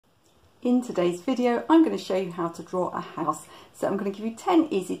In today's video, I'm going to show you how to draw a house. So I'm going to give you 10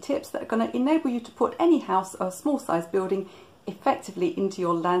 easy tips that are going to enable you to put any house or small size building effectively into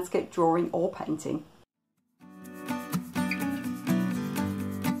your landscape drawing or painting.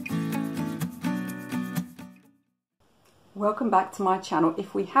 Welcome back to my channel.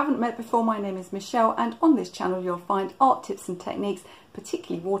 If we haven't met before, my name is Michelle, and on this channel you'll find art tips and techniques,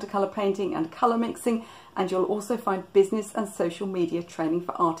 particularly watercolour painting and colour mixing, and you'll also find business and social media training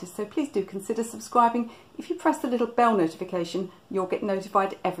for artists. So please do consider subscribing. If you press the little bell notification, you'll get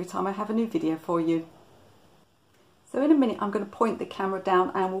notified every time I have a new video for you. So in a minute I'm going to point the camera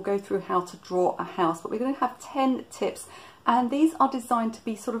down and we'll go through how to draw a house, but we're going to have 10 tips. And these are designed to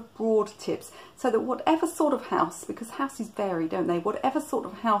be sort of broad tips, so that whatever sort of house, because houses vary, don't they? Whatever sort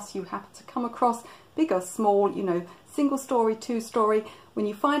of house you happen to come across, big or small, you know, single story, two story, when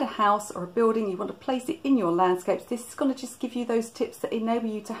you find a house or a building, you want to place it in your landscapes, this is going to just give you those tips that enable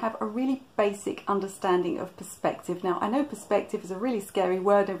you to have a really basic understanding of perspective. Now, I know perspective is a really scary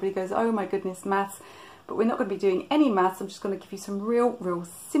word. Everybody goes, oh my goodness, maths. But we're not going to be doing any maths. I'm just going to give you some real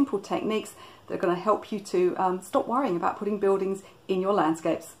simple techniques that are going to help you to stop worrying about putting buildings in your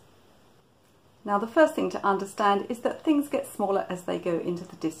landscapes. Now, the first thing to understand is that things get smaller as they go into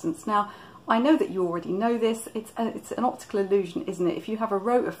the distance. Now, I know that you already know this. It's an optical illusion, isn't it? If you have a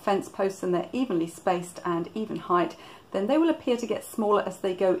row of fence posts and they're evenly spaced and even height, then they will appear to get smaller as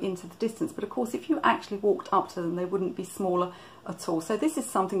they go into the distance. But of course, if you actually walked up to them, they wouldn't be smaller at all. So this is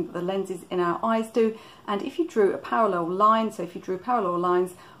something that the lenses in our eyes do. And if you drew a parallel line, so if you drew parallel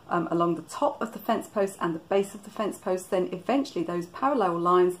lines along the top of the fence post and the base of the fence post, then eventually those parallel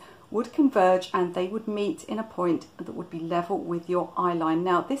lines would converge and they would meet in a point that would be level with your eye line.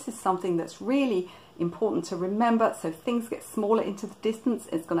 Now, this is something that's really important to remember. So if things get smaller into the distance,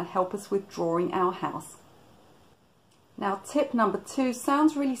 it's going to help us with drawing our house. Now, tip number 2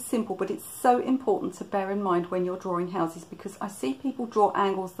 sounds really simple, but it's so important to bear in mind when you're drawing houses, because I see people draw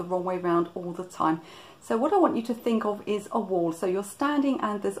angles the wrong way around all the time. So what I want you to think of is a wall. So you're standing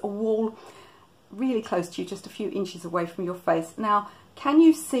and there's a wall really close to you, just a few inches away from your face. Now, can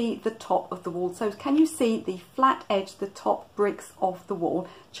you see the top of the wall? So can you see the flat edge, the top bricks of the wall?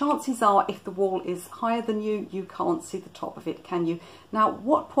 Chances are, if the wall is higher than you, you can't see the top of it, can you? Now,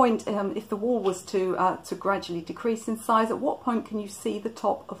 what point, if the wall was to gradually decrease in size, at what point can you see the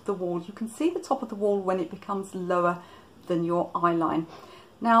top of the wall? You can see the top of the wall when it becomes lower than your eye line.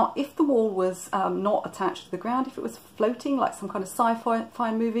 Now, if the wall was not attached to the ground, if it was floating like some kind of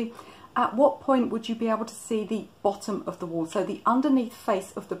sci-fi movie, at what point would you be able to see the bottom of the wall? So the underneath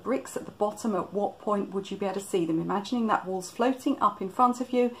face of the bricks at the bottom, at what point would you be able to see them? Imagining that wall's floating up in front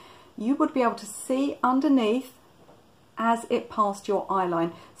of you, you would be able to see underneath as it passed your eye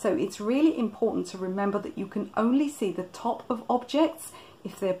line. So it's really important to remember that you can only see the top of objects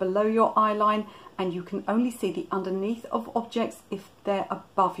if they're below your eye line, and you can only see the underneath of objects if they're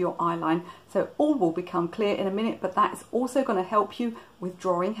above your eye line. So all will become clear in a minute, but that is also going to help you with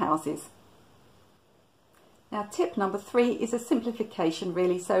drawing houses. Now, tip number 3 is a simplification,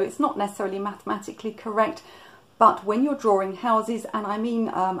 really. So it's not necessarily mathematically correct, but when you're drawing houses, and I mean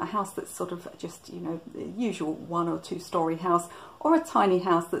a house that's sort of just, you know, the usual 1 or 2 story house, or a tiny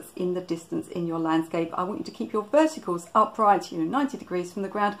house that's in the distance in your landscape, I want you to keep your verticals upright, you know, 90 degrees from the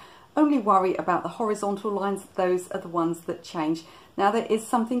ground. Only worry about the horizontal lines. Those are the ones that change. Now, there is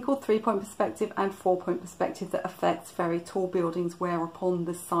something called 3-point perspective and 4-point perspective that affects very tall buildings, whereupon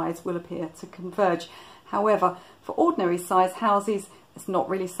the sides will appear to converge. However, for ordinary size houses, it's not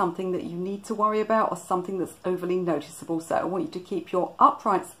really something that you need to worry about or something that's overly noticeable. So I want you to keep your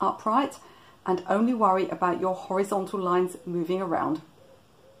uprights upright and only worry about your horizontal lines moving around.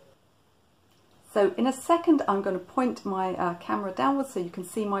 So in a second, I'm going to point my camera downwards so you can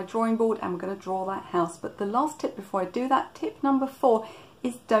see my drawing board, and we're going to draw that house. But the last tip before I do that, tip number 4,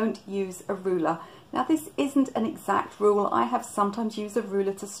 is don't use a ruler. Now, this isn't an exact rule. I have sometimes used a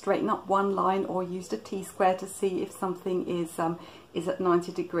ruler to straighten up one line, or used a T-square to see if something is at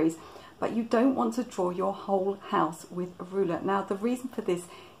 90 degrees. But you don't want to draw your whole house with a ruler. Now, the reason for this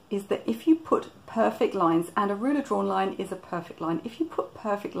is that if you put perfect lines, and a ruler drawn line is a perfect line, if you put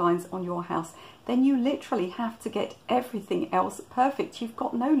perfect lines on your house, then you literally have to get everything else perfect. You've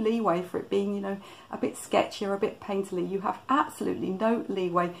got no leeway for it being, you know, a bit sketchy or a bit painterly. You have absolutely no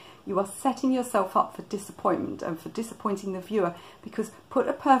leeway. You are setting yourself up for disappointment and for disappointing the viewer, because put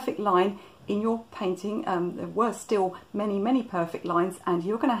a perfect line in your painting, there were still many perfect lines, and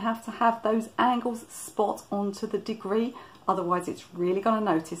you're going to have those angles spot on to the degree. Otherwise, it's really going to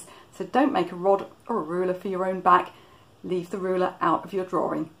notice. So don't make a rod or a ruler for your own back. Leave the ruler out of your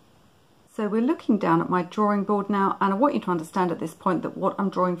drawing. So we're looking down at my drawing board now, and I want you to understand at this point that what I'm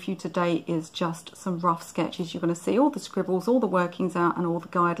drawing for you today is just some rough sketches. You're going to see all the scribbles, all the workings out and all the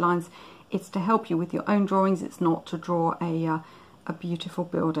guidelines. It's to help you with your own drawings. It's not to draw a beautiful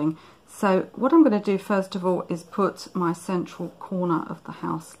building. So what I'm going to do first of all is put my central corner of the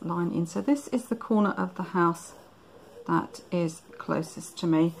house line in. So this is the corner of the house that is closest to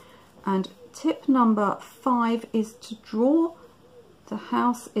me. And tip number 5 is to draw the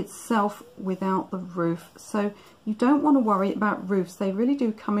house itself without the roof. So you don't want to worry about roofs. They really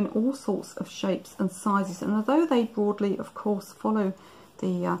do come in all sorts of shapes and sizes, and although they broadly of course follow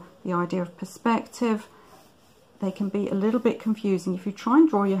the idea of perspective, they can be a little bit confusing. If you try and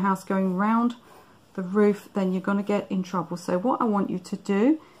draw your house going round the roof, then you're going to get in trouble. So what I want you to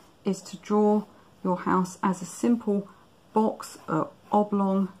do is to draw your house as a simple box, or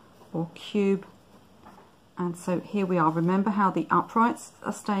oblong or cube. And so here we are. Remember how the uprights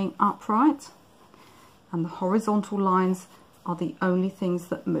are staying upright and the horizontal lines are the only things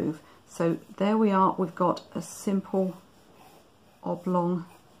that move. So there we are. We've got a simple oblong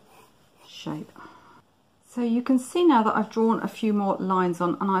shape. So you can see now that I've drawn a few more lines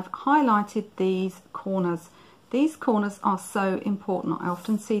on, and I've highlighted these corners. These corners are so important. I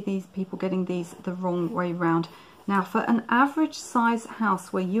often see these people getting these the wrong way round. Now for an average size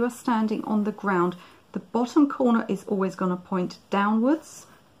house where you are standing on the ground, the bottom corner is always going to point downwards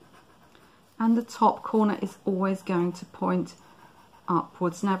and the top corner is always going to point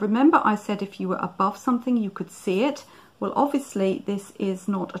upwards. Now remember I said if you were above something you could see it. Well, obviously this is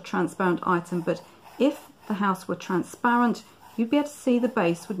not a transparent item, but if the house were transparent, you'd be able to see the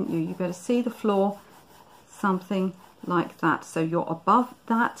base, wouldn't you? You'd be able to see the floor, something like that. So you're above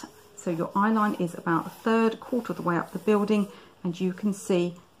that, so your eye line is about a third, quarter of the way up the building, and you can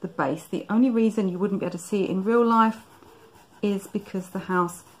see the base. The only reason you wouldn't be able to see it in real life is because the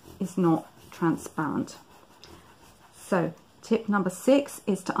house is not transparent. So tip number 6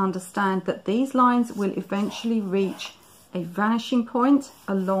 is to understand that these lines will eventually reach a vanishing point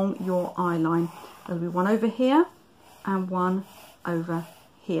along your eye line. There'll be one over here and one over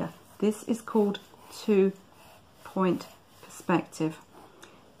here. This is called 2-point perspective.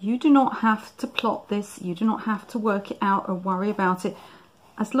 You do not have to plot this, you do not have to work it out or worry about it.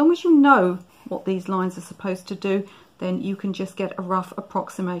 As long as you know what these lines are supposed to do, then you can just get a rough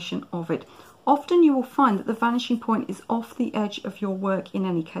approximation of it. Often you will find that the vanishing point is off the edge of your work in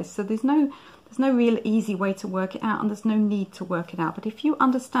any case, so there's no real easy way to work it out, and there's no need to work it out. But if you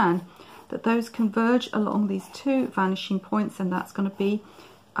understand that those converge along these 2 vanishing points, then that's going to be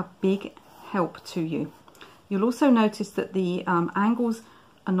a big help to you. You'll also notice that the angles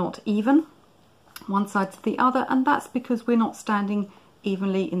are not even one side to the other, and that's because we're not standing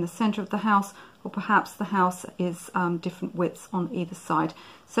evenly in the center of the house, or perhaps the house is different widths on either side.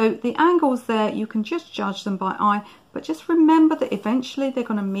 So the angles there, you can just judge them by eye, but just remember that eventually they're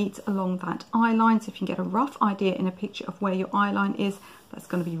going to meet along that eye line. So if you can get a rough idea in a picture of where your eye line is, that's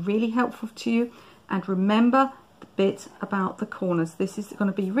going to be really helpful to you. And remember the bit about the corners. This is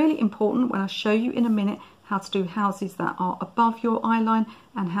going to be really important when I show you in a minute how to do houses that are above your eye line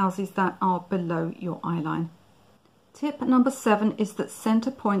and houses that are below your eye line. Tip number 7 is that center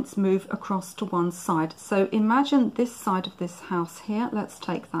points move across to one side. So imagine this side of this house here. Let's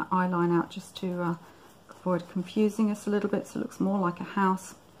take that eye line out just to avoid confusing us a little bit so it looks more like a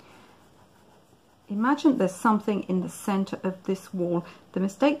house. Imagine there's something in the center of this wall. The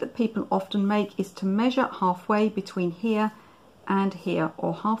mistake that people often make is to measure halfway between here and here,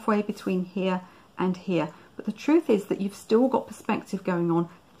 or halfway between here and here. But the truth is that you've still got perspective going on.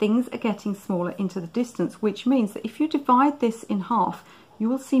 Things are getting smaller into the distance, which means that if you divide this in half, you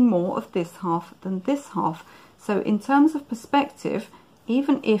will see more of this half than this half. So in terms of perspective,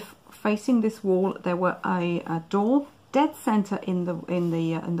 even if facing this wall there were a door dead center in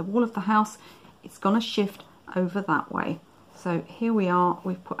the wall of the house, it's going to shift over that way. So here we are,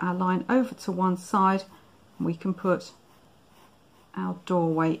 we've put our line over to one side, and we can put our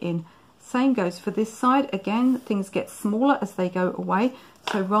doorway in. Same goes for this side. Again, things get smaller as they go away.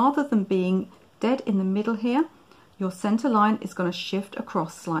 So rather than being dead in the middle here, your center line is going to shift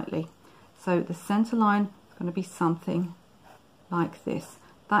across slightly. So the center line is going to be something like this.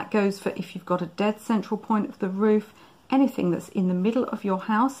 That goes for if you've got a dead central point of the roof. Anything that's in the middle of your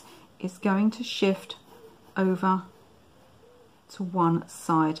house is going to shift over to one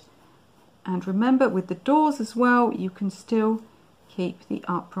side. And remember, with the doors as well, you can still keep the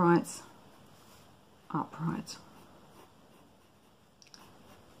uprights upright.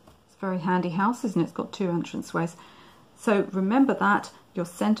 It's a very handy house, isn't it? It's got 2 entranceways. So remember that your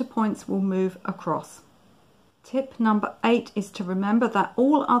center points will move across. Tip number 8 is to remember that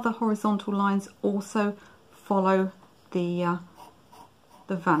all other horizontal lines also follow the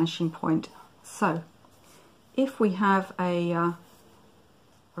vanishing point. So if we have a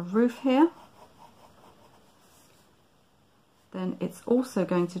roof here, then it's also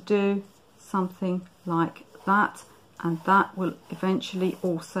going to do something like that, and that will eventually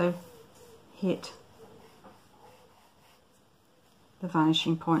also hit the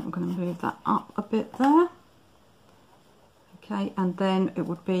vanishing point. I'm going to move that up a bit there. Okay, and then it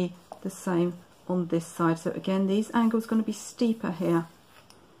would be the same on this side. So again, these angles are going to be steeper here.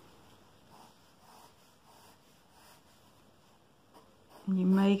 And you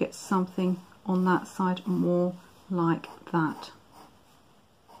may get something on that side more like that.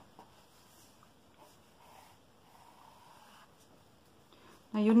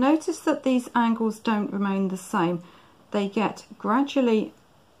 Now you'll notice that these angles don't remain the same. They get gradually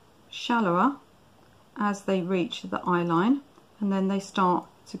shallower as they reach the eye line, and then they start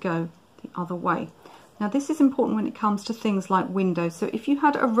to go the other way. Now this is important when it comes to things like windows. So if you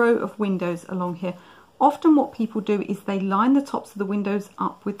had a row of windows along here, often what people do is they line the tops of the windows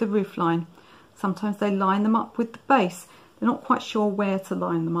up with the roof line. Sometimes they line them up with the base. They're not quite sure where to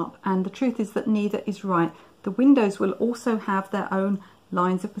line them up, and the truth is that neither is right. The windows will also have their own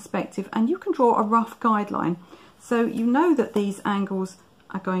lines of perspective, and you can draw a rough guideline. So you know that these angles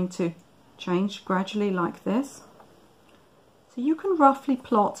are going to change gradually like this. So you can roughly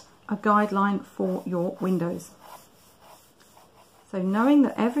plot a guideline for your windows. So knowing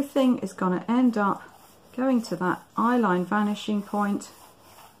that everything is going to end up going to that eye line vanishing point,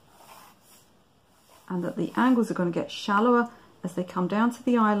 and that the angles are going to get shallower as they come down to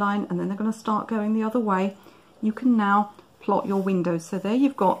the eye line, and then they're going to start going the other way, you can now plot your windows. So there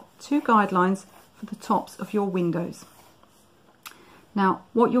you've got two guidelines for the tops of your windows. Now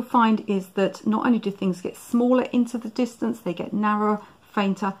what you'll find is that not only do things get smaller into the distance, they get narrower,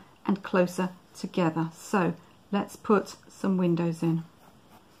 fainter and closer together. So let's put some windows in.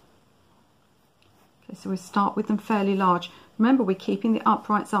 Okay, so we start with them fairly large. Remember, we're keeping the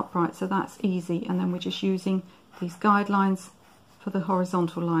uprights upright, so that's easy, and then we're just using these guidelines for the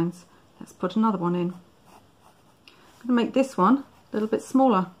horizontal lines. Let's put another one in. I'm going to make this one a little bit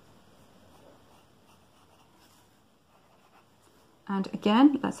smaller. And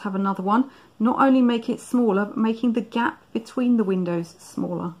again, let's have another one. Not only make it smaller, but making the gap between the windows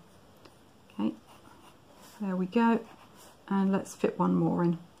smaller. Okay, there we go. And let's fit one more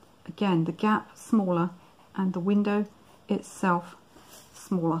in. Again, the gap smaller and the window itself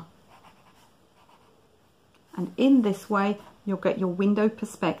smaller. And in this way, you'll get your window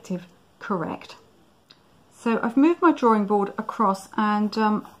perspective correct. So I've moved my drawing board across,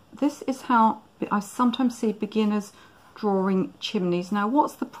 and this is how I sometimes see beginners drawing chimneys. Now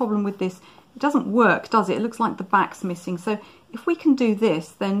what's the problem with this? It doesn't work, does it? It looks like the back's missing. So if we can do this,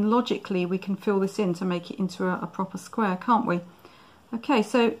 then logically we can fill this in to make it into a proper square, can't we? Okay,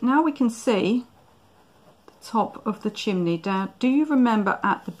 so now we can see the top of the chimney. Now, do you remember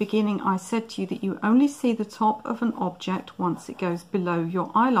at the beginning I said to you that you only see the top of an object once it goes below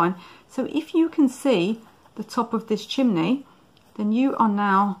your eye line? So if you can see the top of this chimney, then you are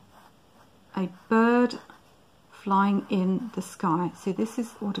now a bird flying in the sky. See, this is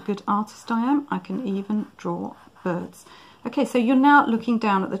what a good artist I am. I can even draw birds. Okay, so you're now looking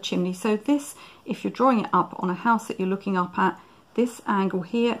down at the chimney. So this, if you're drawing it up on a house that you're looking up at, this angle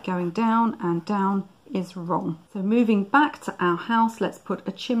here going down and down is wrong. So moving back to our house, let's put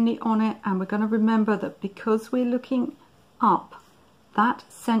a chimney on it, and we're going to remember that because we're looking up, that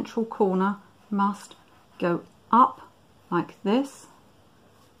central corner must go up like this,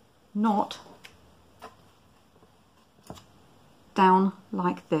 not down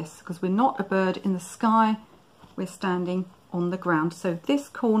like this, because we're not a bird in the sky, we're standing on the ground. So this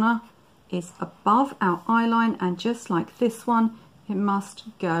corner is above our eye line, and just like this one, it must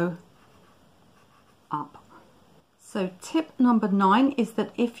go up. So tip number 9 is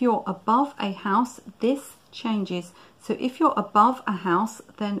that if you're above a house, this changes. So if you're above a house,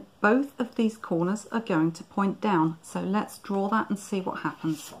 then both of these corners are going to point down. So let's draw that and see what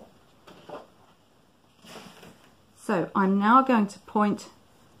happens. So I'm now going to point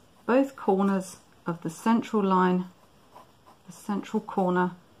both corners of the central line, the central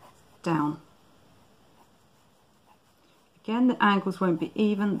corner, down. Again, the angles won't be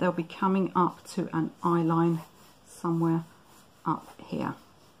even, they'll be coming up to an eye line somewhere up here.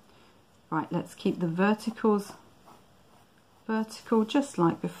 Right, let's keep the verticals vertical just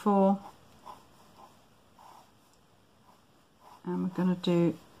like before. And we're going to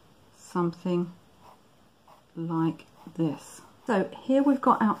do something like this. So here we've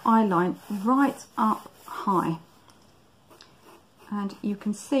got our eye line right up high. And you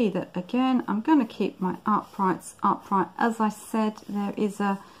can see that again, I'm going to keep my uprights upright. As I said, there is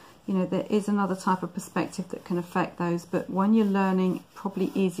another type of perspective that can affect those, but when you're learning,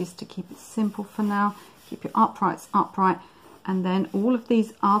 probably easiest to keep it simple for now. Keep your uprights upright, and then all of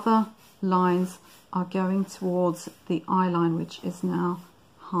these other lines are going towards the eye line, which is now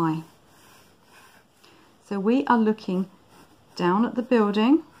high. So we are looking down at the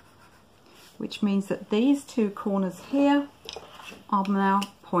building, which means that these two corners here are now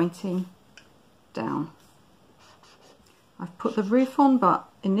pointing down. I've put the roof on, but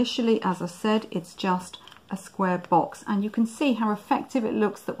initially, as I said, it's just a square box, and you can see how effective it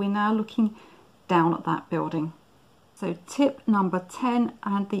looks that we're now looking down at that building. So tip number 10,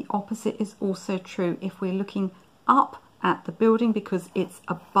 and the opposite is also true. If we're looking up at the building because it's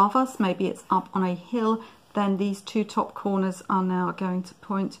above us, maybe it's up on a hill, then these two top corners are now going to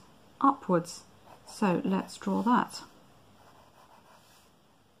point upwards. So let's draw that.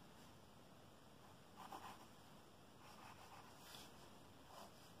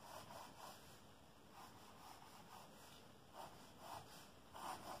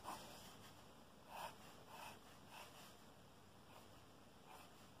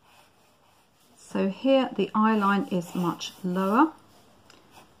 So here the eye line is much lower,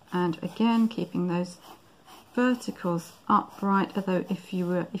 and again keeping those verticals upright, although if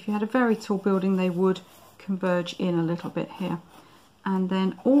you had a very tall building they would converge in a little bit here. And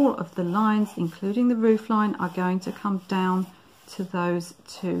then all of the lines, including the roof line, are going to come down to those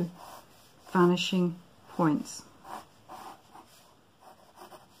two vanishing points.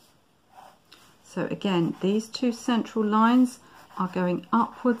 So again, these two central lines are going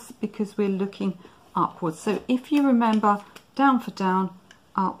upwards because we're looking upwards. So if you remember, down for down,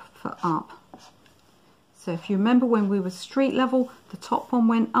 up for up. So if you remember when we were street level, the top one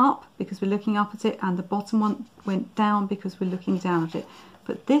went up because we're looking up at it, and the bottom one went down because we're looking down at it.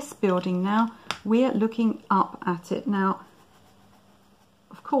 But this building now, we're looking up at it. Now,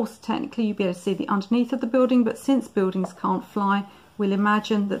 of course, technically you'd be able to see the underneath of the building, but since buildings can't fly, we'll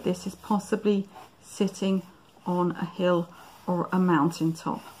imagine that this is possibly sitting on a hill or a mountain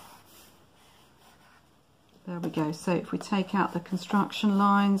top. There we go. So if we take out the construction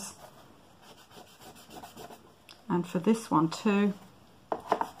lines, and for this one too,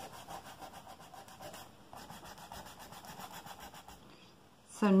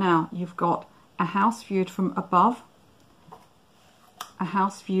 so now you've got a house viewed from above, a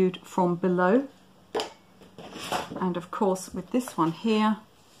house viewed from below, and of course with this one here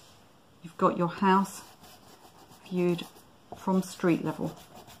you've got your house viewed from street level.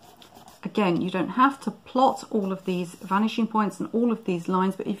 Again, you don't have to plot all of these vanishing points and all of these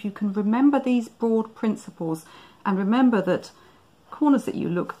lines, but if you can remember these broad principles, and remember that corners that you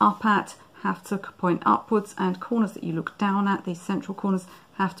look up at have to point upwards, and corners that you look down at, these central corners,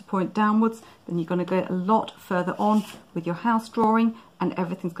 have to point downwards, then you're going to get a lot further on with your house drawing, and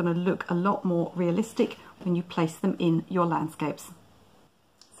everything's going to look a lot more realistic when you place them in your landscapes.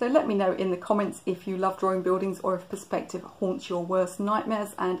 So let me know in the comments if you love drawing buildings, or if perspective haunts your worst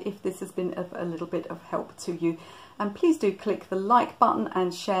nightmares, and if this has been of a little bit of help to you. And please do click the like button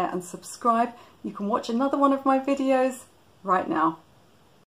and share and subscribe. You can watch another one of my videos right now.